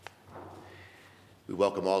We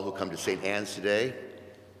welcome all who come to St. Anne's today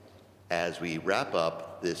as we wrap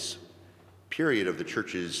up this period of the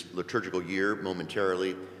church's liturgical year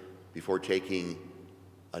momentarily before taking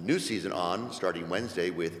a new season on starting Wednesday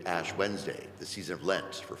with Ash Wednesday, the season of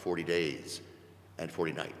Lent for 40 days and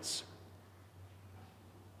 40 nights.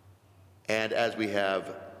 And as we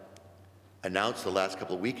have announced the last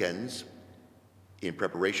couple of weekends in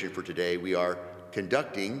preparation for today, we are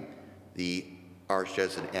conducting the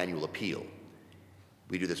Archdiocesan Annual Appeal.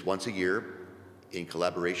 We do this once a year in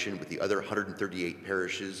collaboration with the other 138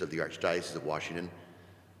 parishes of the Archdiocese of Washington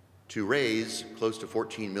to raise close to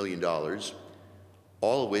 $14 million,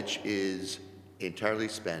 all of which is entirely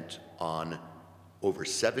spent on over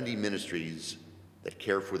 70 ministries that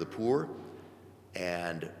care for the poor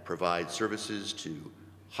and provide services to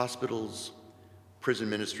hospitals, prison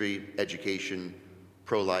ministry, education,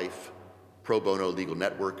 pro-life, pro bono legal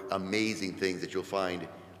network, amazing things that you'll find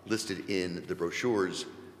listed in the brochures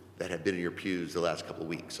that have been in your pews the last couple of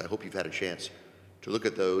weeks. I hope you've had a chance to look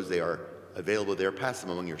at those. They are available there. Pass them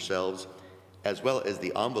among yourselves, as well as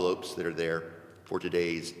the envelopes that are there for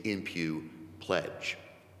today's in-pew pledge.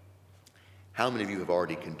 How many of you have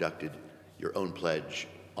already conducted your own pledge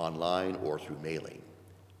online or through mailing?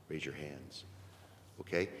 Raise your hands.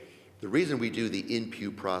 Okay. The reason we do the in-pew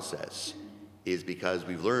process is because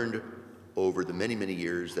we've learned over the many, many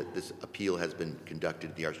years that this appeal has been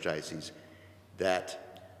conducted in the Archdiocese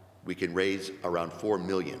that we can raise around $4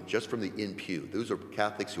 million just from the in-pew. Those are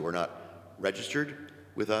Catholics who are not registered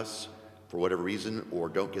with us for whatever reason, or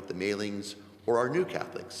don't get the mailings, or are new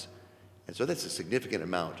Catholics. And so that's a significant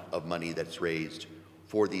amount of money that's raised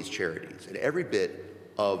for these charities. And every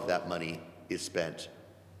bit of that money is spent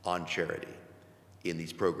on charity in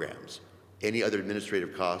these programs. Any other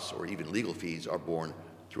administrative costs or even legal fees are borne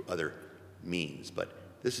through other means. But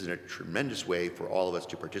this is a tremendous way for all of us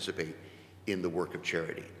to participate in the work of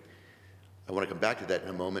charity. I want to come back to that in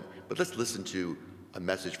a moment, but let's listen to a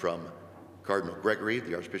message from Cardinal Gregory,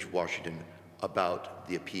 the Archbishop of Washington, about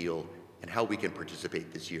the appeal and how we can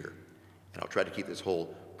participate this year. And I'll try to keep this whole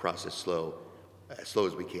process slow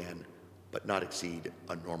as we can, but not exceed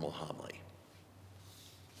a normal homily.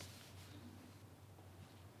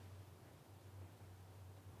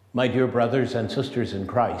 My dear brothers and sisters in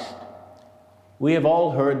Christ, we have all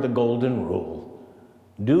heard the golden rule: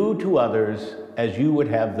 do to others as you would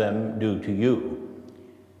have them do to you.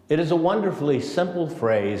 It is a wonderfully simple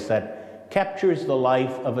phrase that captures the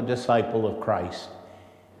life of a disciple of Christ.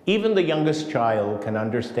 Even the youngest child can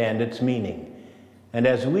understand its meaning, and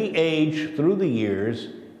as we age through the years,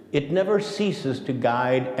 it never ceases to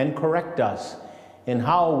guide and correct us in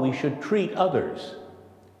how we should treat others.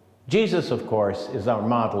 Jesus, of course, is our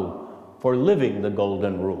model for living the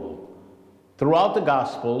golden rule. Throughout the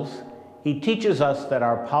Gospels, he teaches us that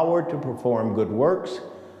our power to perform good works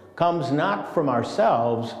comes not from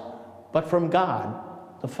ourselves, but from God,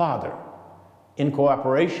 the Father, in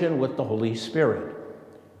cooperation with the Holy Spirit.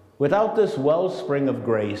 Without this wellspring of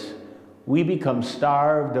grace, we become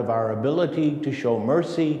starved of our ability to show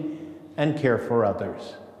mercy and care for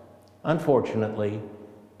others. Unfortunately,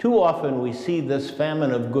 too often we see this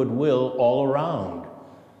famine of goodwill all around.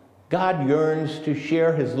 God yearns to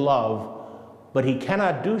share his love, but he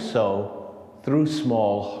cannot do so through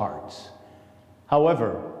small hearts.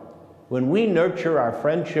 However, when we nurture our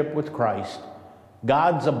friendship with Christ,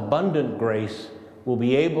 God's abundant grace will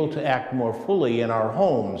be able to act more fully in our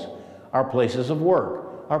homes, our places of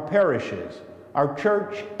work, our parishes, our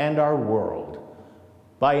church, and our world.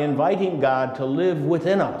 By inviting God to live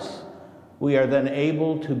within us, we are then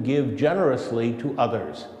able to give generously to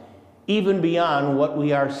others, even beyond what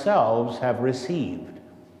we ourselves have received.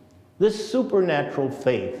 This supernatural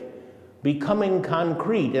faith, becoming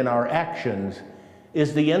concrete in our actions,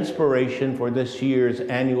 is the inspiration for this year's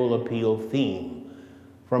annual appeal theme: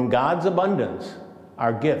 from God's abundance,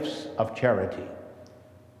 our gifts of charity.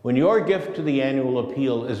 When your gift to the annual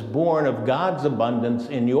appeal is born of God's abundance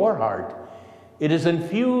in your heart, it is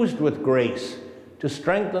infused with grace to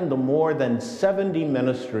strengthen the more than 70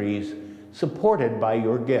 ministries supported by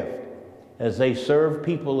your gift as they serve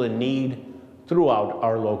people in need throughout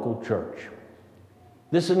our local church.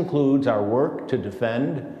 This includes our work to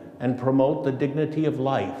defend and promote the dignity of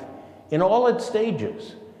life in all its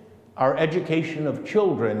stages, our education of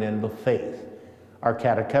children in the faith, our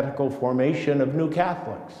catechetical formation of new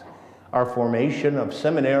Catholics, our formation of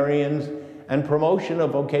seminarians and promotion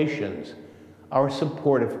of vocations, our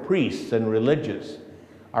support of priests and religious,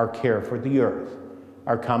 our care for the earth,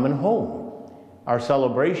 our common home, our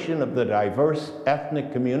celebration of the diverse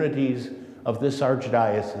ethnic communities of this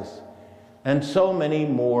archdiocese, and so many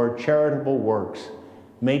more charitable works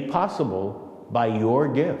made possible by your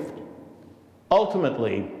gift.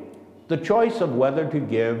 Ultimately, the choice of whether to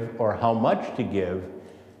give or how much to give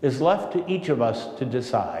is left to each of us to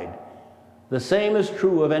decide. The same is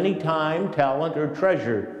true of any time, talent, or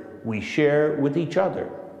treasure we share with each other.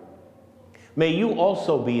 May you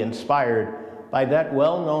also be inspired by that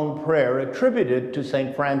well-known prayer attributed to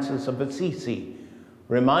St. Francis of Assisi,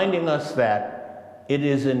 reminding us that it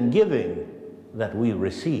is in giving that we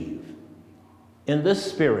receive. In this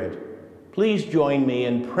spirit, please join me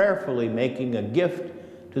in prayerfully making a gift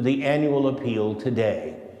to the annual appeal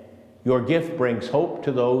today. Your gift brings hope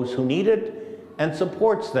to those who need it and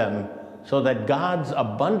supports them so that God's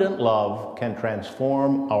abundant love can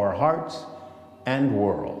transform our hearts and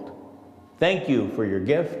world. Thank you for your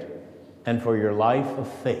gift and for your life of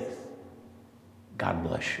faith. God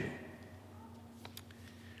bless you.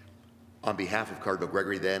 On behalf of Cardinal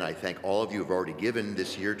Gregory, then, I thank all of you who have already given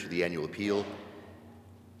this year to the annual appeal,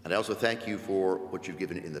 and I also thank you for what you've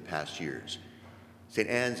given in the past years. St.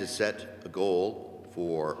 Anne's has set a goal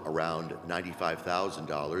for around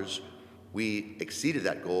 $95,000. We exceeded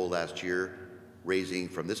that goal last year, raising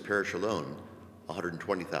from this parish alone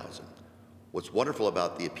 $120,000. What's wonderful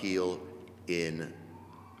about the appeal in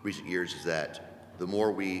recent years is that the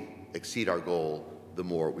more we exceed our goal, the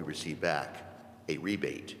more we receive back a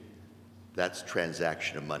rebate. That's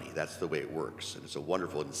transaction of money. That's the way it works. And it's a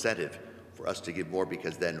wonderful incentive for us to give more,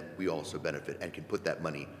 because then we also benefit and can put that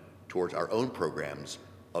money towards our own programs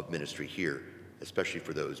of ministry here, especially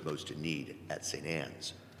for those most in need at St.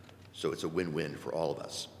 Anne's. So it's a win-win for all of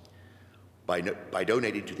us. By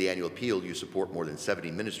donating to the annual appeal, you support more than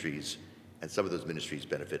 70 ministries, and some of those ministries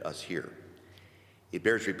benefit us here. It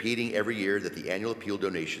bears repeating every year that the annual appeal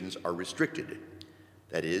donations are restricted.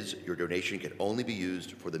 That is, your donation can only be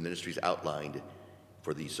used for the ministries outlined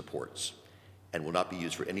for these supports and will not be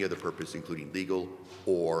used for any other purpose, including legal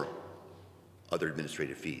or other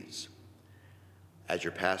administrative fees. As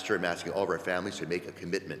your pastor, I'm asking all of our families to make a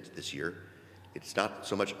commitment this year. It's not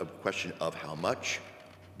so much a question of how much,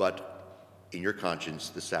 but in your conscience,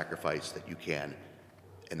 the sacrifice that you can,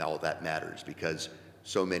 and all of that matters, because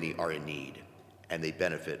so many are in need and they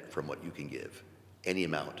benefit from what you can give. Any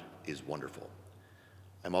amount is wonderful.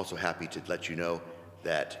 I'm also happy to let you know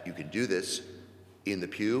that you can do this in the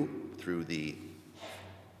pew through the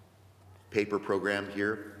paper program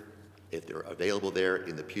here. If they're available there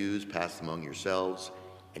in the pews, pass them among yourselves,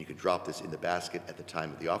 and you can drop this in the basket at the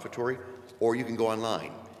time of the offertory, or you can go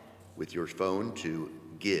online with your phone to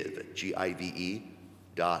give, give.adw.org,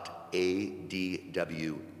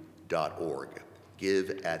 give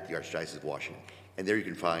at the Archdiocese of Washington. And there you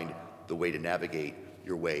can find the way to navigate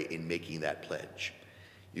your way in making that pledge.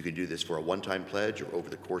 You can do this for a one-time pledge or over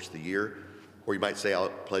the course of the year, or you might say, I'll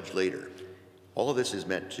pledge later. All of this is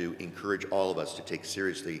meant to encourage all of us to take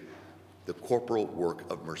seriously the corporal work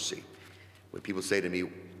of mercy. When people say to me,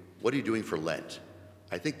 what are you doing for Lent?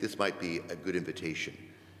 I think this might be a good invitation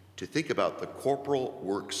to think about the corporal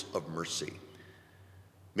works of mercy.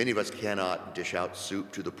 Many of us cannot dish out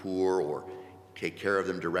soup to the poor or take care of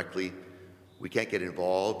them directly. We can't get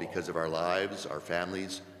involved because of our lives, our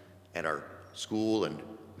families, and our school, and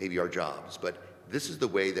maybe our jobs. But this is the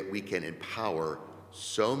way that we can empower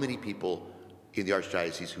so many people in the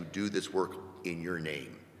Archdiocese who do this work in your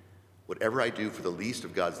name. Whatever I do for the least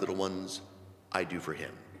of God's little ones, I do for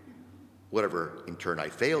him. Whatever, in turn, I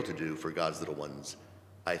fail to do for God's little ones,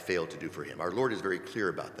 I fail to do for him. Our Lord is very clear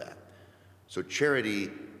about that. So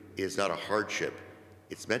charity is not a hardship.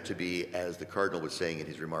 It's meant to be, as the Cardinal was saying in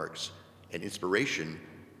his remarks, an inspiration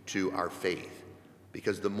to our faith.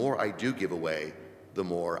 Because the more I do give away, the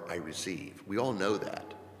more I receive. We all know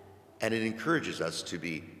that. And it encourages us to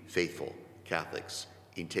be faithful Catholics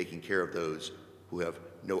in taking care of those who have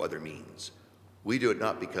no other means. We do it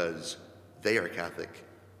not because they are Catholic.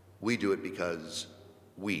 We do it because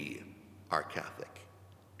we are Catholic.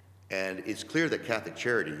 And it's clear that Catholic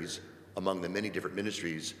Charities, among the many different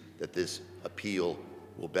ministries that this appeal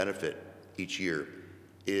will benefit each year,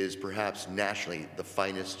 is perhaps nationally the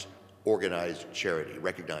finest organized charity,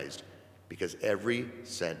 recognized because every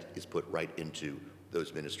cent is put right into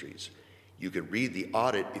those ministries. You can read the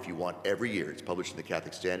audit if you want every year. It's published in the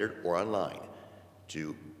Catholic Standard or online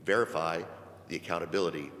to verify the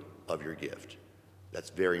accountability of your gift. That's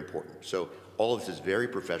very important. So all of this is very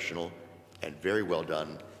professional and very well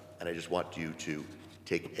done, and I just want you to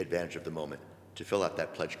take advantage of the moment to fill out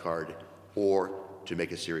that pledge card or to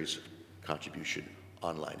make a serious contribution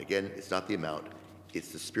online. Again, it's not the amount,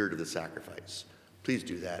 it's the spirit of the sacrifice. Please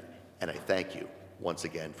do that, and I thank you once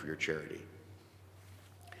again for your charity.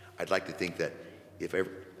 I'd like to think that if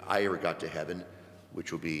I ever got to heaven,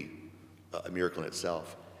 which will be a miracle in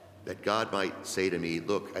itself, that God might say to me,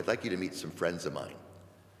 look, I'd like you to meet some friends of mine.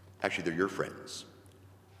 Actually, they're your friends.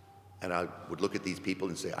 And I would look at these people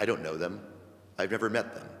and say, I don't know them. I've never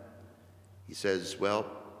met them. He says, well,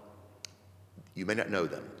 you may not know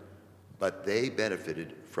them, but they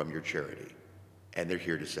benefited from your charity, and they're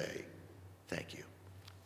here to say thank you.